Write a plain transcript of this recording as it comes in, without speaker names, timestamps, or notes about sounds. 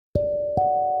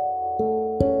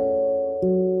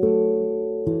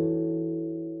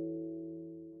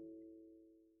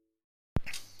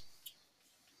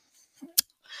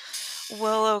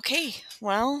Okay,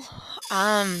 well,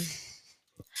 um,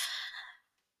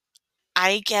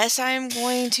 I guess I'm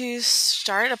going to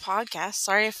start a podcast.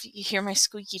 Sorry if you hear my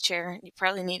squeaky chair. You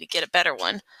probably need to get a better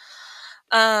one.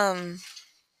 Um,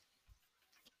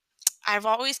 I've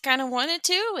always kind of wanted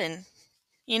to, and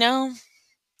you know,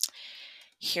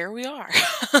 here we are.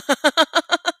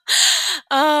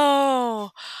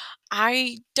 Oh,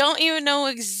 I don't even know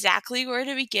exactly where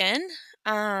to begin.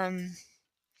 Um,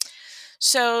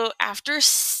 so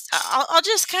I'll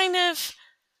just kind of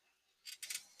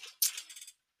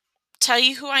tell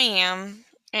you who I am,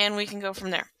 and we can go from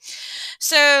there.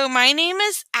 So my name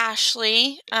is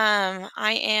Ashley.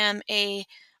 I am a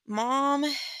mom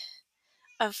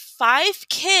of 5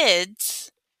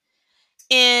 kids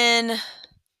in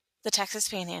the Texas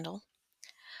Panhandle.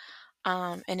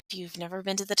 And if you've never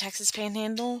been to the Texas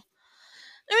Panhandle,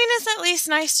 I mean, it's at least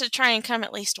nice to try and come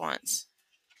at least once.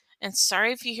 And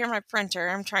sorry if you hear my printer.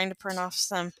 I'm trying to print off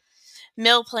some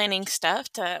meal planning stuff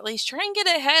to at least try and get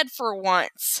ahead for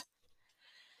once.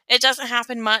 It doesn't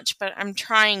happen much, but I'm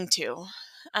trying to.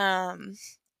 Um,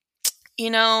 you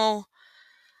know,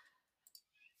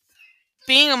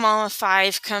 being a mom of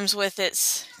 5 comes with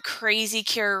its crazy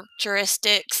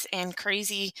characteristics and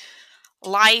crazy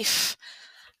life.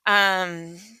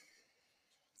 Um,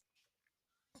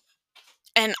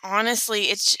 and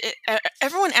honestly,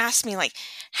 everyone asks me like,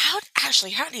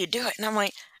 Ashley, how do you do it?" And I'm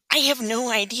like, I have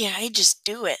no idea. I just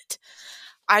do it.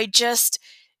 I just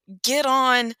get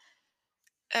on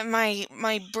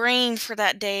my brain for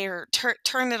that day, or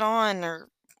turn it on, or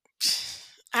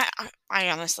I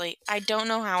honestly I don't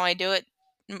know how I do it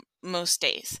most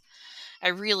days. I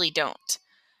really don't.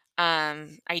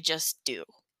 I just do.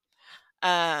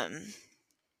 Um,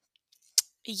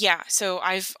 yeah, so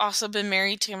I've also been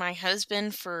married to my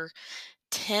husband for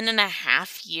 10 and a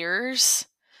half years.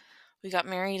 We got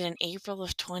married in April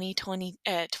of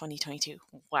 2022.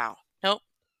 Wow. Nope.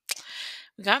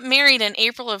 We got married in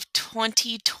April of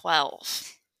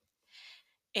 2012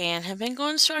 and have been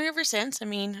going strong ever since. I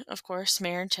mean, of course,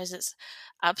 marriage has its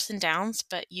ups and downs,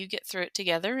 but you get through it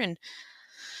together, and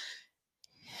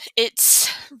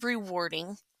it's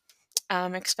rewarding,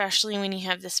 especially when you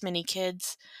have this many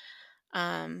kids.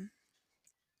 Um,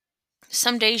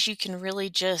 some days you can really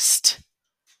just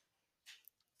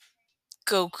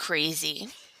go crazy.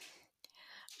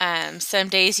 Some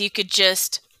days you could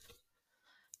just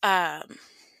um,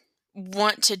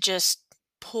 want to just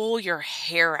pull your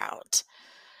hair out.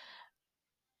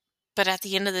 But at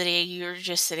the end of the day, you're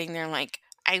just sitting there like,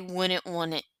 I wouldn't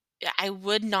want it. I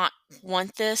would not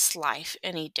want this life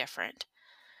any different.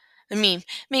 I mean,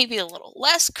 maybe a little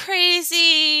less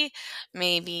crazy,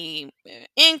 maybe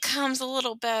income's a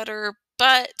little better,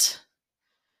 but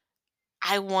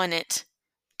I want it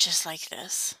just like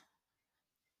this.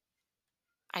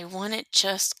 I want it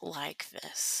just like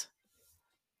this.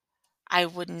 I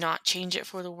would not change it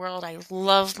for the world. I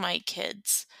love my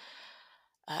kids.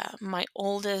 My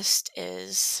oldest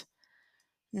is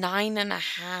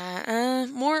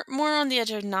 9.5, more on the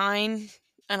edge of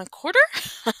 9.25.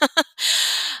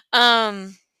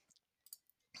 um,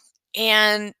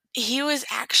 and he was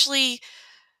actually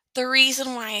the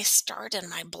reason why I started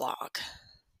my blog.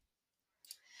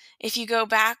 If you go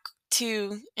back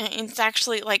to, it's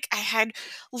actually like I had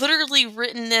literally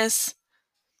written this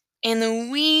in the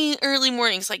wee early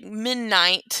mornings, like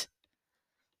midnight,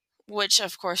 which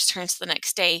of course turns the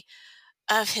next day,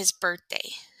 of his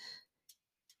birthday.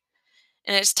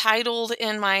 And it's titled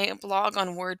in my blog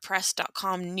on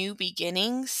WordPress.com, New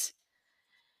Beginnings.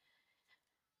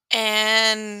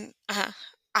 And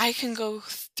I can go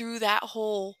through that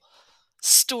whole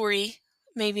story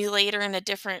maybe later in a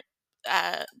different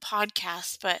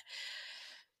podcast, but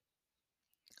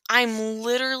I'm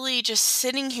literally just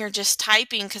sitting here just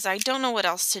typing because I don't know what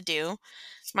else to do.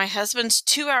 My husband's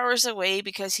 2 hours away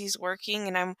because he's working,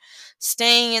 and I'm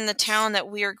staying in the town that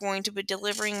we are going to be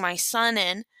delivering my son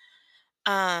in.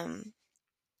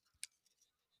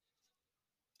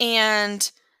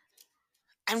 And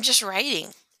I'm just writing.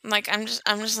 I'm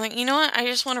just like, you know what? I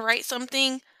just want to write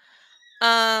something.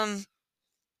 Um,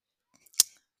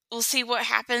 we'll see what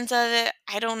happens of it.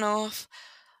 I don't know if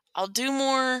I'll do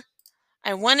more.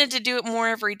 I wanted to do it more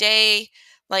every day.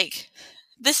 Like,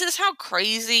 this is how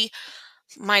crazy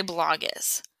my blog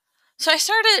is. So I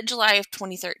started July of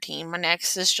 2013. My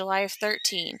next is July of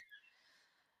 13.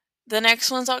 The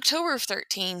next one's October of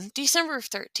 13, December of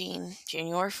 13,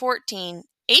 January 14,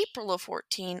 April of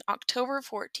 14, October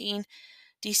 14,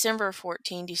 December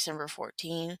 14, December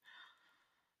 14,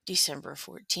 December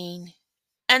 14.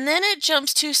 And then it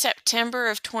jumps to September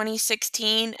of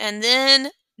 2016 and then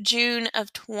June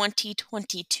of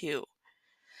 2022.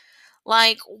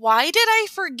 Like, why did I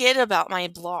forget about my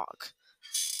blog?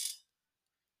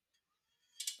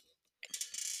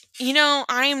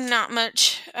 I'm not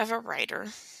much of a writer.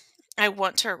 I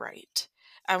want to write.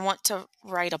 I want to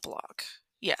write a blog.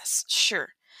 Yes, sure.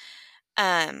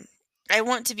 Um, I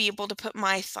want to be able to put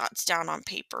my thoughts down on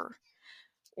paper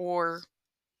or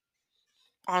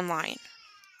online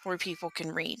where people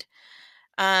can read.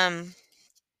 Um,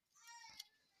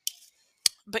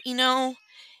 but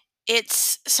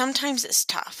it's sometimes it's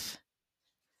tough.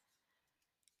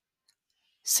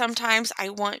 Sometimes I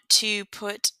want to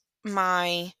put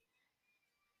my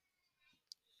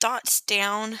thoughts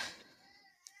down.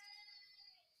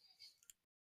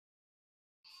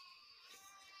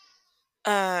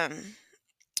 But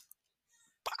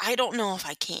I don't know if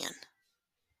I can.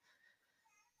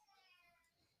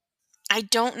 I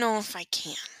don't know if I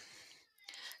can.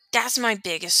 That's my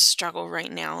biggest struggle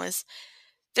right now is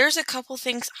there's a couple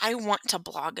things I want to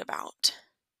blog about.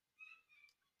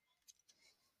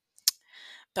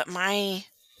 But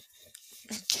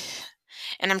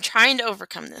and I'm trying to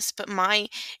overcome this, but my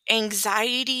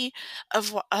anxiety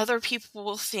of what other people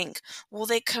will think, will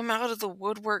they come out of the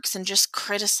woodworks and just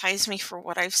criticize me for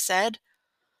what I've said?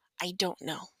 I don't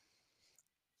know.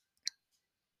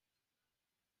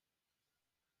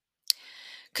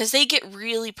 Because they get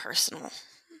really personal.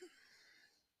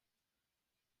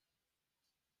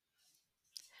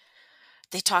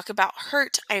 They talk about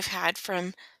hurt I've had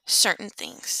from certain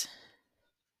things.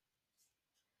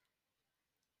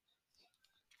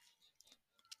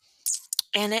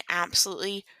 And it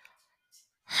absolutely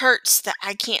hurts that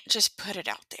I can't just put it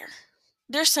out there.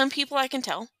 There's some people I can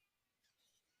tell.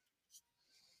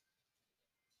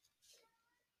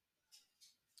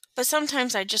 But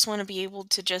sometimes I just want to be able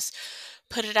to just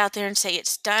put it out there and say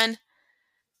it's done.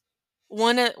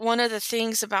 One of the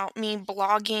things about me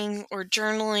blogging or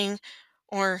journaling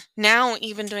or now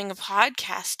even doing a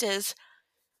podcast is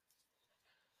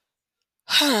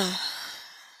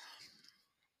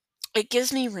it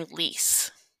gives me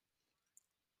release.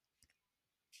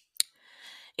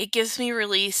 It gives me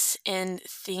release in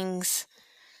things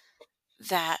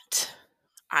that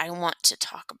I want to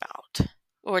talk about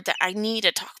or that I need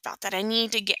to talk about, that I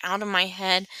need to get out of my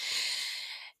head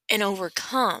and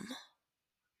overcome.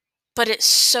 But it's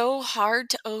so hard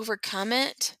to overcome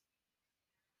it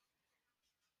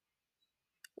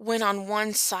when on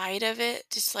one side of it,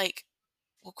 just like,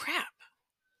 well, crap.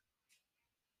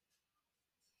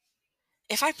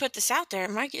 If I put this out there,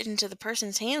 it might get into the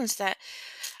person's hands that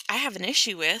I have an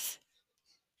issue with.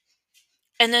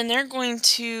 And then they're going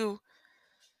to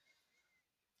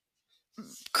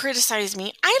criticize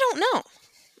me. I don't know.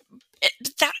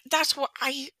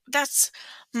 That's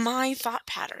my thought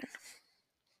pattern.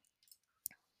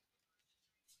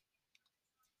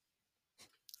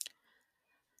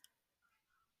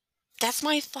 That's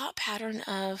my thought pattern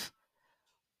of,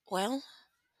 well,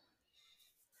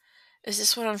 is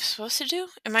this what I'm supposed to do?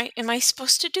 Am I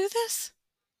supposed to do this?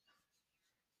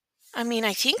 I mean,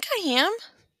 I think I am.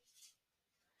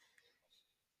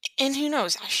 And who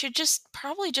knows? I should just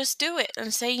probably just do it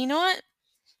and say, you know what?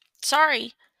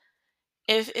 Sorry.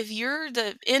 If you're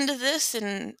the end of this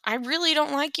and I really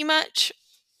don't like you much,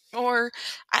 or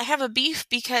I have a beef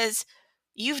because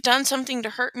you've done something to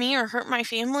hurt me or hurt my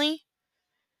family,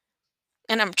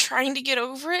 and I'm trying to get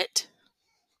over it,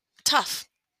 tough.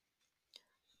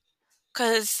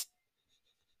 Because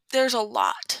there's a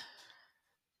lot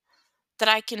that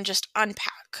I can just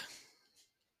unpack.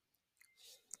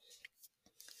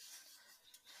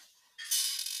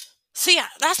 So yeah,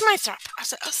 that's my thought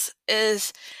process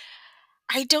is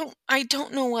I don't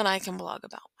know what I can blog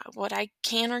about, what I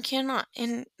can or cannot.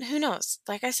 And who knows?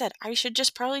 Like I said, I should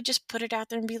just probably just put it out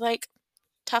there and be like,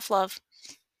 tough love.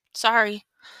 Sorry.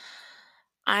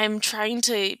 I'm trying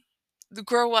to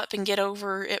grow up and get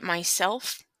over it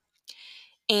myself.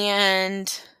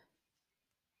 And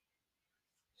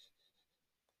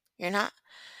you're not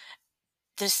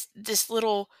this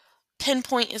little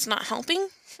pinpoint is not helping,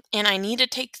 and I need to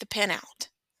take the pin out.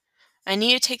 I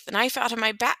need to take the knife out of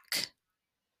my back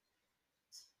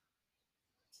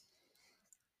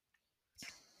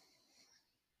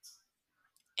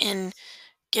and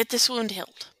get this wound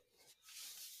healed.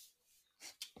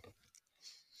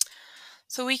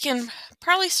 So we can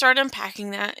probably start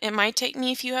unpacking that. It might take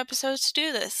me a few episodes to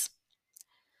do this.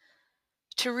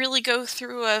 To really go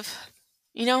through of,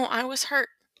 I was hurt.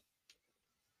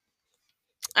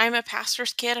 I'm a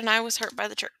pastor's kid and I was hurt by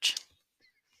the church.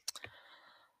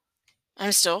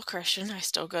 I'm still a Christian. I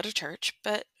still go to church,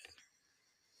 but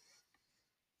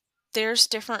there's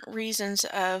different reasons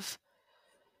of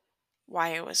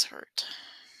why I was hurt.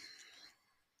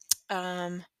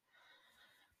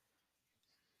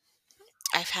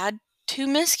 I've had 2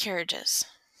 miscarriages.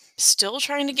 Still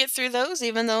trying to get through those,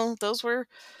 even though those were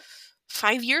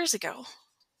 5 years ago.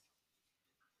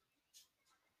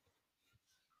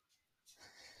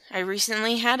 I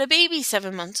recently had a baby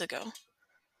 7 months ago.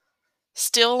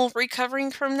 Still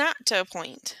recovering from that to a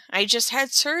point. I just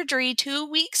had surgery 2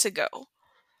 weeks ago.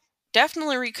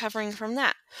 Definitely recovering from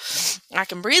that. I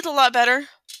can breathe a lot better.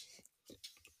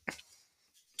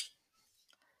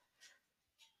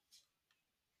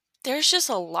 There's just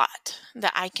a lot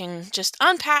that I can just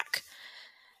unpack.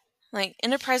 Like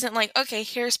in a present, like, okay,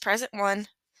 here's present 1.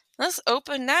 Let's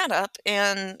open that up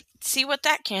and see what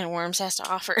that can of worms has to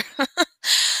offer.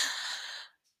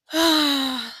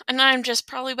 And I'm just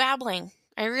probably babbling.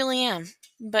 I really am.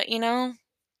 But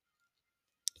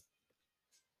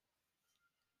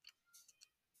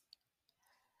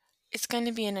it's going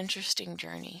to be an interesting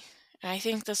journey. And I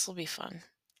think this will be fun.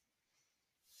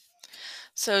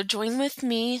 So join with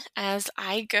me as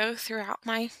I go throughout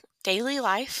my daily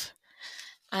life.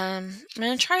 I'm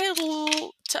going to try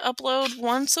to upload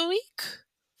once a week.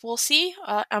 We'll see.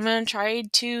 I'm going to try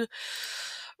to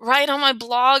write on my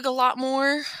blog a lot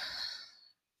more.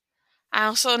 I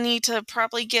also need to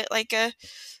probably get like a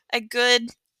good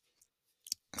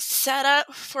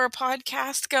setup for a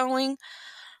podcast going.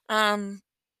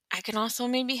 I can also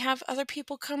maybe have other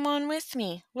people come on with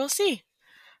me. We'll see.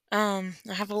 I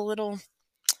have a little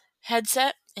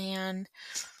headset and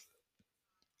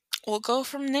we'll go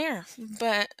from there.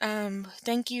 But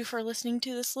thank you for listening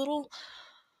to this little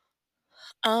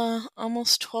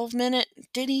almost 12-minute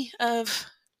ditty of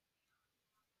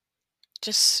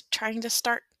just trying to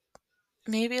start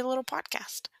maybe a little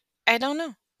podcast. I don't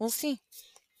know. We'll see.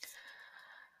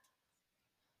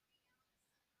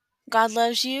 God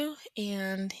loves you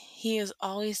and he is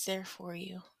always there for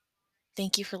you.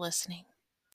 Thank you for listening.